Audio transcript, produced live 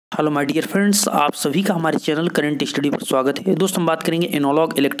Hello my dear friends, आप सभी का हमारे चैनल करंट स्टडी पर स्वागत है। दोस्तों हम बात करेंगे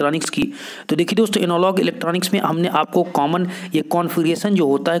एनालॉग इलेक्ट्रॉनिक्स की। तो देखिए दोस्तों, एनालॉग इलेक्ट्रॉनिक्स में हमने आपको कॉमन ये कॉन्फ़िगरेशन जो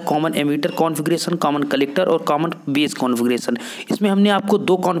होता है, common ammeter configuration, common collector और कॉमन बेस कॉन्फ़िगरेशन, इसमें हमने आपको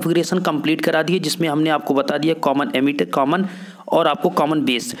 2 कॉन्फ़िगरेशन कंप्लीट करा दिए, जिसमें हमने आपको बता दिया कॉमन एमीटर कॉमन और आपको कॉमन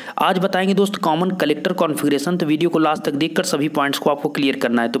बेस। आज बताएंगे दोस्त कॉमन कलेक्टर कॉन्फ़िगरेशन। तो वीडियो को लास्ट तक देखकर सभी पॉइंट्स को आपको क्लियर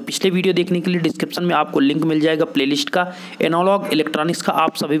करना है। तो पिछले वीडियो देखने के लिए डिस्क्रिप्शन में आपको लिंक मिल जाएगा प्लेलिस्ट का, एनालॉग इलेक्ट्रॉनिक्स का,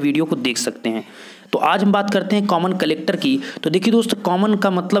 आप सभी वीडियो को देख सकते हैं। तो आज हम बात करते हैं कॉमन कलेक्टर की। तो देखिए दोस्त, कॉमन का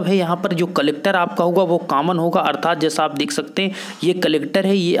मतलब है यहाँ पर जो कलेक्टर आपका होगा वो कॉमन होगा, अर्थात जैसा आप देख सकते हैं ये कलेक्टर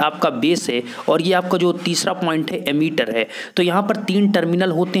है, ये आपका बेस है और ये आपका जो तीसरा पॉइंट है एमीटर है। तो यहाँ पर 3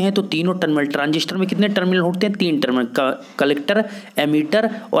 टर्मिनल होते हैं। तो तीनों टर्मिनल, ट्रांजिस्टर में कितने टर्मिनल होते हैं? 3 टर्मिनल, कलेक्टर, एमीटर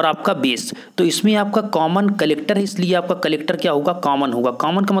और आपका बेस। तो इसमें आपका कॉमन कलेक्टर है, इसलिए आपका कलेक्टर क्या होगा? कॉमन होगा।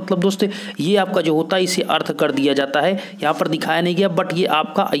 कॉमन का मतलब दोस्त ये आपका जो होता है इसे अर्थ कर दिया जाता है, यहाँ पर दिखाया नहीं गया बट ये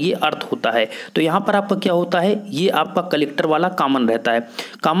आपका ये अर्थ होता है। तो यहाँ पर आपका क्या होता है? ये आपका कलेक्टर वाला कॉमन रहता है।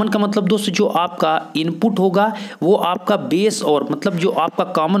 कॉमन का मतलब दोस्त जो आपका इनपुट होगा वो आपका बेस, और मतलब जो आपका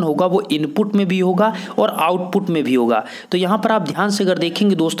कॉमन होगा वो इनपुट में भी होगा और आउटपुट में भी होगा। तो यहाँ पर आप ध्यान से अगर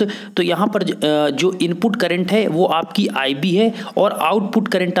देखेंगे दोस्त, तो यहाँ पर जो इनपुट करंट है वो आपकी IB है और आउटपुट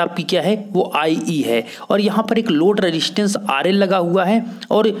करंट आपकी क्या है? वो IE है। और यहाँ पर एक लोड रेजिस्टेंस RL लगा हुआ है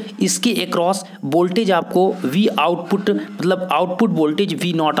और इसके अक्रॉस वोल्टेज आपको V आउटपुट, मतलब आउटपुट वोल्टेज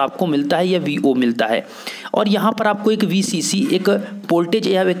V0 आपको मिलता है या VO मिलता है। और यहाँ पर आपको एक VCC, एक वोल्टेज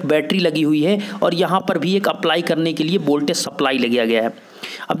या एक बैटरी लगी हुई है और यहाँ पर भी एक अप्लाई करने के लिए वोल्टेज सप्लाई लगाया गया है।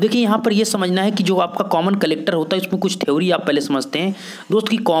 अब देखिए यहाँ पर ये समझना है कि जो आपका कॉमन कलेक्टर होता है उसमें कुछ थ्योरी आप पहले समझते हैं दोस्त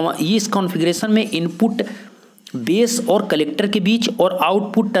की। ये इस कॉन्फ़िगरेशन में इनपुट बेस और कलेक्टर के बीच और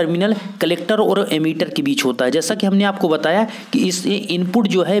आउटपुट टर्मिनल कलेक्टर और एमीटर के बीच होता है। जैसा कि हमने आपको बताया कि इस इनपुट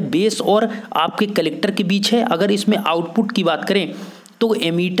जो है बेस और आपके कलेक्टर के बीच है। अगर इसमें आउटपुट की बात करें तो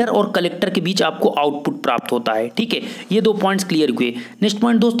एमीटर और कलेक्टर के बीच आपको आउटपुट प्राप्त होता है। ठीक है, ये 2 पॉइंट्स क्लियर हुए। नेक्स्ट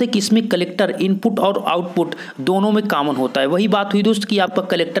पॉइंट दोस्त है कि इसमें कलेक्टर इनपुट और आउटपुट दोनों में कॉमन होता है। वही बात हुई दोस्त कि आपका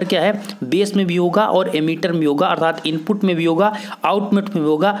कलेक्टर क्या है? बेस में भी होगा और एमीटर में होगा, अर्थात इनपुट में भी होगा आउटपुट में भी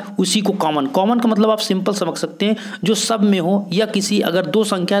होगा, उसी को कॉमन। कॉमन का मतलब आप सिंपल समझ सकते हैं, जो सब में हो, या किसी अगर 2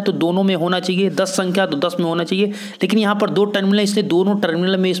 संख्या है तो दोनों में होना चाहिए, 10 संख्या तो 10 में होना चाहिए। लेकिन यहाँ पर 2 टर्मिनल है, इसलिए दोनों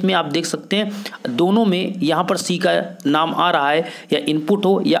टर्मिनल में इसमें आप देख सकते हैं दोनों में यहाँ पर C का नाम आ रहा है, या इनपुट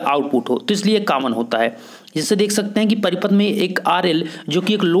हो या आउटपुट हो, तो इसलिए कॉमन होता है। जिससे देख सकते हैं कि परिपथ में एक RL जो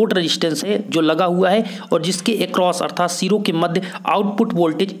कि एक लोड रेजिस्टेंस है जो लगा हुआ है और जिसके अक्रॉस अर्थात सिरों के मध्य आउटपुट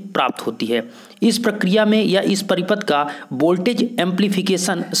वोल्टेज प्राप्त होती है। इस प्रक्रिया में या इस परिपथ का वोल्टेज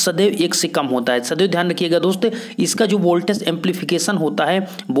एम्प्लीफिकेशन सदैव 1 से कम होता है। सदैव ध्यान रखिएगा दोस्त, इसका जो वोल्टेज एम्प्लीफिकेशन होता है,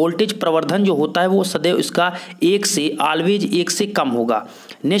 वोल्टेज प्रवर्धन जो होता है वो सदैव इसका 1 से ऑलवेज 1 से कम होगा।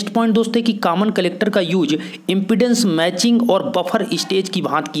 नेक्स्ट पॉइंट दोस्त है कि कॉमन कलेक्टर का यूज इम्पीडेंस मैचिंग और बफर स्टेज की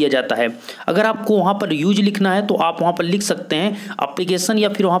भांति किया जाता है। अगर आपको वहाँ पर यूज लिखना है तो आप वहाँ पर लिख सकते हैं एप्लीकेशन, या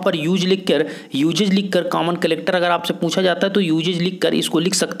फिर वहाँ पर यूजेज लिखकर कॉमन कलेक्टर, अगर आपसे पूछा जाता है तो यूजेज लिखकर इसको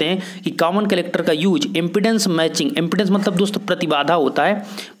लिख सकते हैं कि कॉमन कलेक्टर का यूज इम्पीडेंस मैचिंग, इम्पीडेंस मतलब दोस्त प्रतिबाधा होता है,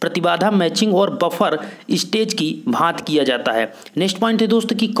 प्रतिबाधा मैचिंग और बफर स्टेज की भांति किया जाता है। नेक्स्ट पॉइंट है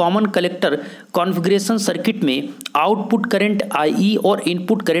दोस्त कि कॉमन कलेक्टर कॉन्फ़िगरेशन सर्किट में आउटपुट करंट IE और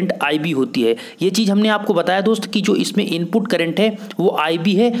इनपुट करंट IB होती है। ये चीज़ हमने आपको बताया दोस्त कि जो इसमें इनपुट करंट है वो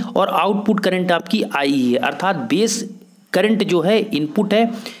IB है और आउटपुट करंट आपकी IE है, अर्थात बेस करंट जो है इनपुट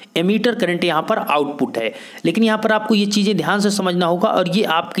है, एमीटर करंट यहाँ पर आउटपुट है। लेकिन यहाँ पर आपको ये चीज़ें ध्यान से समझना होगा, और ये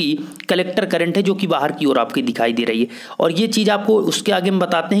आपकी कलेक्टर करंट है जो कि बाहर की ओर आपकी दिखाई दे रही है। और ये चीज़ आपको उसके आगे हम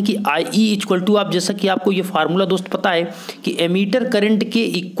बताते हैं कि IE इक्वल टू, आप जैसा कि आपको ये फार्मूला दोस्त पता है कि एमीटर करंट के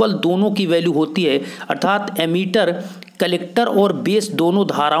इक्वल दोनों की वैल्यू होती है, अर्थात एमीटर कलेक्टर और बेस दोनों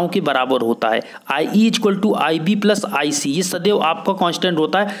धाराओं के बराबर होता है। IE equal to IB plus IC, ये सदैव आपका कांस्टेंट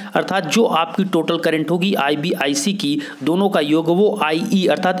होता है, अर्थात जो आपकी टोटल करंट होगी IB IC की दोनों का योग वो IE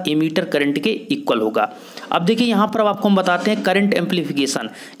अर्थात एमीटर करंट के इक्वल होगा। अब देखिए यहाँ पर आपको हम बताते हैं करंट एम्प्लीफिकेशन,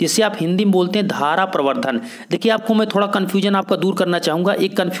 जिसे आप हिंदी में बोलते हैं धारा प्रवर्धन। देखिए आपको मैं थोड़ा कन्फ्यूजन आपका दूर करना चाहूँगा।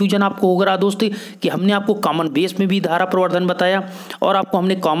 एक कन्फ्यूजन आपको हो रहा दोस्त कि हमने आपको कॉमन बेस में भी धारा प्रवर्धन बताया और आपको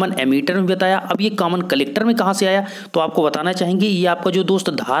हमने कॉमन एमीटर में बताया, अब ये कॉमन कलेक्टर में कहाँ से आया? तो आपको बताना चाहेंगे ये आपका जो दोस्त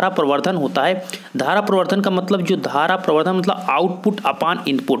धारा प्रवर्धन होता है, धारा प्रवर्धन का मतलब जो धारा प्रवर्धन मतलब आउटपुट अपान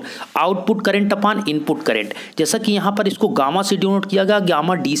इनपुट, आउटपुट करंट अपान इनपुट करंट। जैसा कि यहाँ पर इसको गामा से डिनोट किया गया,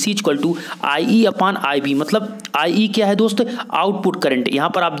 gamma DC equal to IE upon IB, मतलब IE क्या है दोस्त? Output current. यहाँ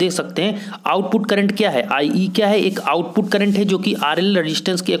पर आप देख सकते हैं आउटपुट करंट क्या है, IE क्या है? एक आउटपुट करंट है जो कि RL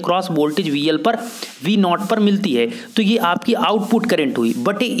रेजिस्टेंस के अक्रॉस वोल्टेज VL पर V0 पर मिलती है। तो ये आपकी आउटपुट करंट हुई,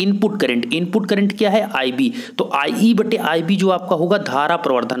 बटे इनपुट करंट, इनपुट करंट क्या है? IB। तो IE IE/IB जो आपका होगा धारा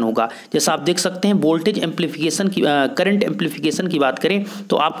प्रवर्धन होगा। जैसा आप देख सकते हैं वोल्टेज एम्पलीफिकेशन की करंट एम्पलीफिकेशन की बात करें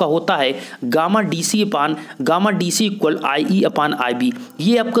तो आपका होता है गामा DC इक्वल IE/IB।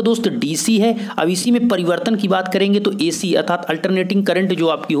 ये आपका दोस्त DC है। अब इसी में परिवर्तन की बात करेंगे तो AC अर्थात अल्टरनेटिंग करंट जो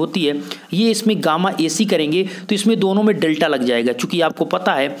आपकी होती है ये इसमें गामा AC करेंगे तो इसमें दोनों में डेल्टा लग जाएगा। चूंकि आपको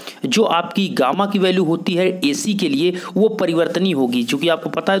पता है जो आपकी गामा की वैल्यू होती है AC के लिए वो परिवर्तनीय होगी। चूंकि आपको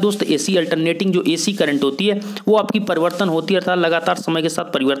पता है दोस्त AC अल्टरनेटिंग जो AC करंट होती है वो आपकी परिवर्तन होती है अर्थात लगातार समय के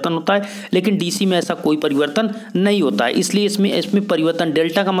साथ परिवर्तन होता है, लेकिन DC में ऐसा कोई परिवर्तन नहीं होता है। इसलिए इसमें परिवर्तन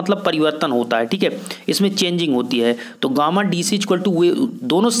डेल्टा का मतलब परिवर्तन होता है, ठीक है, इसमें चेंजिंग होती है। तो gamma DC equal two way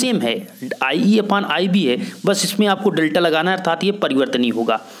दोनों सेम है, IE/IB है, बस इसमें आपको डेल्टा लगाना है अर्थात ये परिवर्तनीय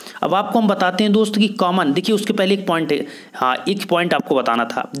होगा। अब आपको हम बताते हैं दोस्त कि कॉमन, देखिए उसके पहले एक पॉइंट है, हाँ एक पॉइंट आपको बताना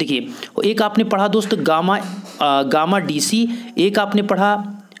था। देखिए एक आपने पढ़ा दोस्त गामा DC, एक आपने पढ़ा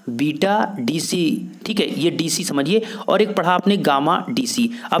बीटा DC, ठीक है, ये DC समझिए, और एक पढ़ा आपने गामा DC।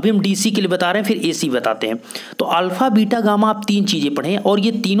 अभी हम DC के लिए बता रहे हैं, फिर AC बताते हैं। तो अल्फा बीटा गामा आप तीन चीजें पढ़े और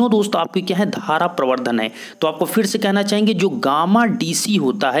ये तीनों दोस्त आपके क्या है धारा प्रवर्धन है। तो आपको फिर से कहना चाहेंगे जो गामा DC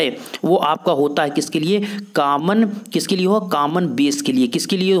होता है वो आपका होता है किसके लिए, कॉमन, किसके लिए होगा, कॉमन बेस के लिए।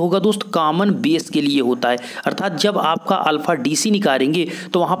 किसके लिए होगा दोस्त, कॉमन बेस के लिए होता है। अर्थात जब आपका अल्फा DC निकालेंगे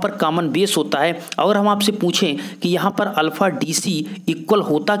तो वहां पर कॉमन बेस होता है। अगर हम आपसे पूछें कि यहाँ पर अल्फा DC इक्वल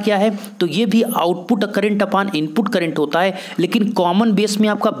होता क्या है तो ये भी आउटपुट करंट अपान इनपुट करंट होता है, लेकिन कॉमन बेस में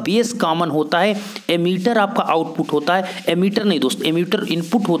आपका बेस कॉमन होता है, एमीटर आपका आउटपुट होता है, एमीटर नहीं दोस्त, एमीटर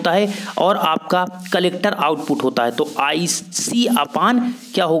इनपुट होता है और आपका कलेक्टर आउटपुट होता है। तो IC अपान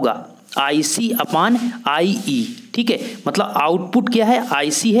क्या होगा, IC/IE, ठीक है, मतलब आउटपुट क्या है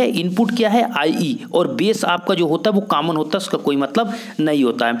IC है, इनपुट क्या है IE, और बेस आपका जो होता है वो कॉमन होता है, उसका कोई मतलब नहीं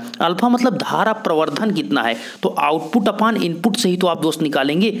होता है। अल्फा मतलब धारा प्रवर्धन कितना है, तो आउटपुट अपान इनपुट से ही तो आप दोस्त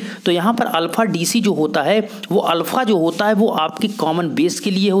निकालेंगे। तो यहाँ पर अल्फा DC जो होता है वो अल्फा जो होता है वो आपके कॉमन बेस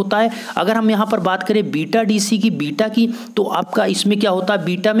के लिए होता है। अगर हम यहाँ पर बात करें बीटा DC की, बीटा की, तो आपका इसमें क्या होता है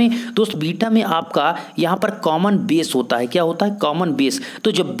बीटा में दोस्त, बीटा में आपका यहाँ पर कॉमन बेस होता है। क्या होता है, कॉमन बेस।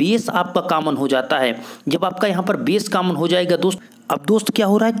 तो जब बेस आपका कॉमन हो जाता है, जब आपका यहाँ पर बेस कॉमन हो जाएगा दोस्त, अब दोस्त क्या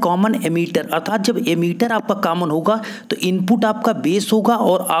हो रहा है, कॉमन एमीटर, अर्थात जब एमीटर आपका कॉमन होगा तो इनपुट आपका बेस होगा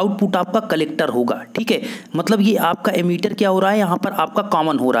और आउटपुट आपका कलेक्टर होगा, ठीक है। मतलब ये आपका एमीटर क्या हो रहा है, यहाँ पर आपका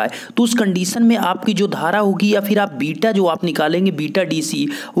कॉमन हो रहा है। तो उस कंडीशन में आपकी जो धारा होगी या फिर आप बीटा जो आप निकालेंगे बीटा DC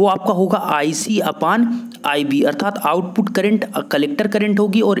वो आपका होगा IC/IB, अर्थात आउटपुट करंट कलेक्टर करंट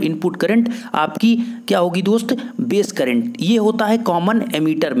होगी और इनपुट करंट आपकी क्या होगी दोस्त, बेस करंट। ये होता है कॉमन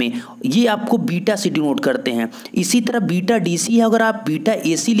एमीटर में, ये आपको बीटा से डिनोट करते हैं। इसी तरह बीटा DC है, अगर आप बीटा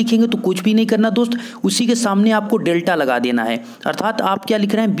AC लिखेंगे तो कुछ भी नहीं करना दोस्त, उसी के सामने आपको डेल्टा लगा देना है। अर्थात आप क्या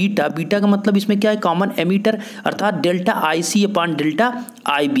लिख रहे हैं, बीटा, बीटा का मतलब इसमें क्या है, कॉमन एमीटर, अर्थात डेल्टा IC/डेल्टा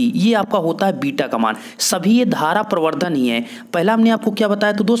IB, ये आपका होता है बीटा का मान। सभी ये धारा प्रवर्धन ही है। पहला हमने आपको क्या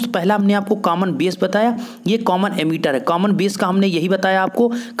बताया तो दोस्त, पहला हमने आपको कॉमन बेस बताया, ये कॉमन एमीटर है। कॉमन बेस का हमने यही बताया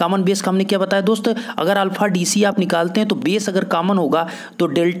आपको, कॉमन बेस का हमने क्या बताया दोस्त, अगर अल्फा DC आप निकालते हैं तो बेस अगर कॉमन होगा तो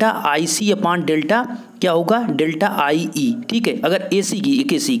डेल्टा IC/डेल्टा क्या होगा, डेल्टा IE, ठीक है। अगर AC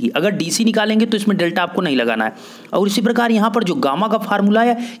की अगर DC निकालेंगे तो इसमें डेल्टा आपको नहीं लगाना है। और इसी प्रकार यहाँ पर जो गामा का फार्मूला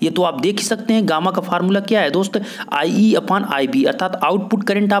है ये तो आप देख ही सकते हैं। गामा का फार्मूला क्या है दोस्त, IE/IB, अर्थात आउटपुट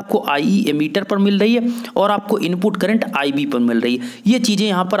करंट आपको IE एमीटर पर मिल रही है और आपको इनपुट करंट IB पर मिल रही है। ये चीज़ें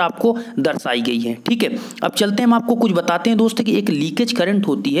यहाँ पर आपको दर्शाई गई हैं, ठीक है। अब चलते हैं, हम आपको कुछ बताते हैं दोस्त कि एक लीकेज करंट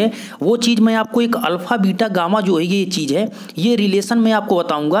होती है, वो चीज़ मैं आपको एक अल्फा बीटा गामा जो है ये चीज़ है, ये रिलेशन मैं आपको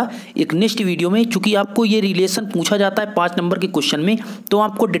बताऊँगा एक नेक्स्ट वीडियो में। चूँकि आपको ये रिलेशन पूछा जाता है 5 नंबर के क्वेश्चन में, तो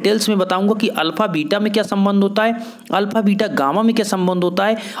आपको डिटेल्स में बताऊंगा कि अल्फा बीटा में क्या संबंध होता है, अल्फा बीटा गामा में क्या संबंध होता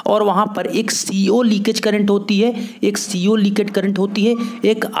है, और वहां पर एक CO लीकेज करंट होती है, एक CO लीकेज करंट होती है,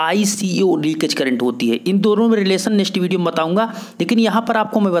 एक ICO लीकेज करंट होती है। इन दोनों में रिलेशन नेक्स्ट वीडियो में बताऊंगा। लेकिन यहां पर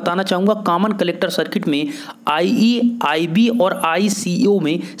आपको मैं बताना चाहूंगा कॉमन कलेक्टर सर्किट में IE IB और ICO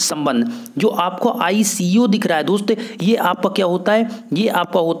में संबंध। जो आपको ICO दिख रहा है दोस्त, ये आपका क्या होता है, ये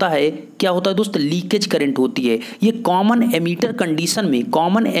आपका होता है क्या होता है दोस्त, लीकेज करंट होती है। ये कॉमन एमीटर कंडीशन में,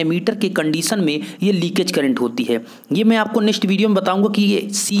 कॉमन एमीटर के कंडीशन में ये लीकेज करंट होती है। ये मैं आपको नेक्स्ट वीडियो में बताऊंगा कि ये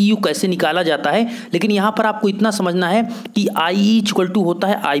CU कैसे निकाला जाता है। लेकिन यहाँ पर आपको इतना समझना है कि IE होता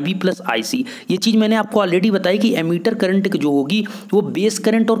है IB+IC। ये चीज़ मैंने आपको ऑलरेडी बताई कि एमीटर करंट जो होगी वो बेस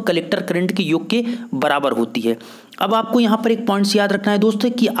करंट और कलेक्टर करंट के योग के बराबर होती है। अब आपको यहाँ पर एक पॉइंट्स याद रखना है दोस्तों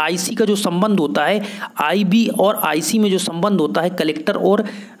कि आईसी का जो संबंध होता है, आईबी और आईसी में जो संबंध होता है कलेक्टर और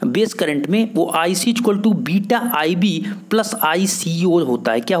बेस करंट में, वो IC equal to beta IB plus ICO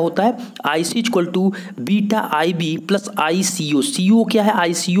होता है। क्या होता है? IC equal to beta IB plus ICO. CO क्या है?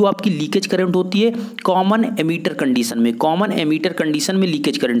 आईसीओ आपकी लीकेज करंट होती है कॉमन एमीटर कंडीशन में, कॉमन एमीटर कंडीशन में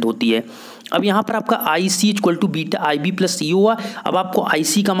लीकेज करंट होती है। अब यहाँ पर आपका IC equal to beta IB plus CO हुआ। अब आपको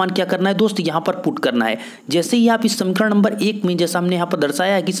आईसी का मान क्या करना है दोस्त? यहाँ पर पुट करना है। जैसे ही आप इस समीकरण नंबर 1 में, जैसा हमने यहाँ पर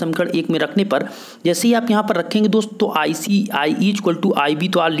दर्शाया है कि समीकरण 1 में रखने पर जैसे ही आप यहाँ पर रखेंगे दोस्त, तो IC I equal to IB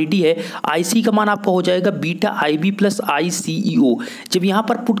तो ऑलरेडी है, आईसी का मान आपका हो जाएगा बीटा आईबी प्लस आईसीईओ। जब यहाँ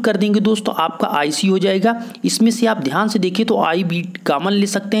पर पुट कर देंगे दोस्त तो आपका आईसी हो जाएगा। इसमें से आप ध्यान से देखिए तो आई बी कॉमन ले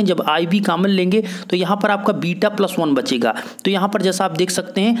सकते हैं। जब आई बी कॉमन लेंगे तो यहाँ पर आपका बीटा प्लस 1 बचेगा। तो यहाँ पर जैसा आप देख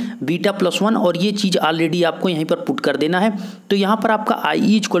सकते हैं बीटा प्लस 1, और ये चीज़ ऑलरेडी आपको यहीं पर पुट कर देना है। तो यहाँ पर आपका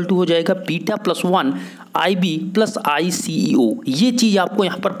आई इक्वल टू हो जाएगा बीटा प्लस 1 आईबी प्लस आईसीईओ। ये चीज़ आपको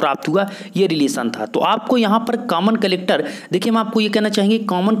यहाँ पर प्राप्त हुआ, ये रिलेशन था। तो आपको यहाँ पर कॉमन कलेक्टर, देखिए मैं आपको ये कहना चाहेंगे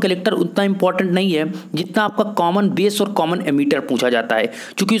कॉमन कलेक्टर उतना इंपॉर्टेंट नहीं है जितना आपका कॉमन बेस और कॉमन एमीटर पूछा जाता है,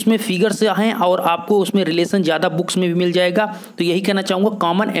 क्योंकि उसमें फिगर्स हैं और आपको उसमें रिलेशन ज़्यादा बुक्स में भी मिल जाएगा। तो यही कहना चाहूँगा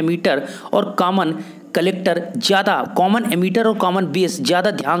कॉमन एमीटर और कॉमन कलेक्टर ज़्यादा, कॉमन एमीटर और कॉमन बेस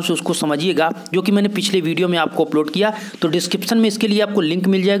ज़्यादा ध्यान से उसको समझिएगा, जो कि मैंने पिछले वीडियो में आपको अपलोड किया। तो डिस्क्रिप्शन में इसके लिए आपको लिंक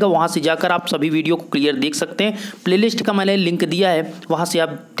मिल जाएगा, वहाँ से जाकर आप सभी वीडियो को क्लियर देख सकते हैं। प्लेलिस्ट का मैंने लिंक दिया है, वहाँ से आप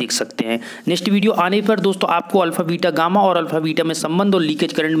देख सकते हैं। नेक्स्ट वीडियो आने पर दोस्तों आपको अल्फा बीटा गामा और अल्फा बीटा में संबंध और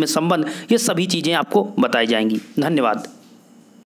लीकेज करंट में संबंध, ये सभी चीज़ें आपको बताई जाएंगी। धन्यवाद।